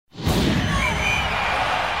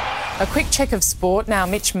A quick check of sport now.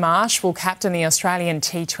 Mitch Marsh will captain the Australian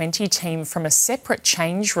T20 team from a separate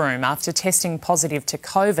change room after testing positive to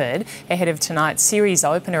COVID ahead of tonight's series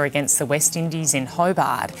opener against the West Indies in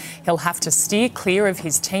Hobart. He'll have to steer clear of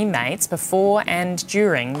his teammates before and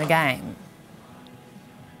during the game.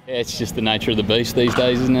 Yeah, it's just the nature of the beast these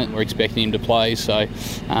days, isn't it? We're expecting him to play, so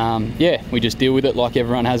we just deal with it like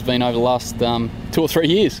everyone has been over the last 2 or 3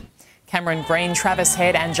 years. Cameron Green, Travis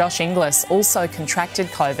Head and Josh Inglis also contracted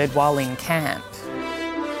COVID while in camp.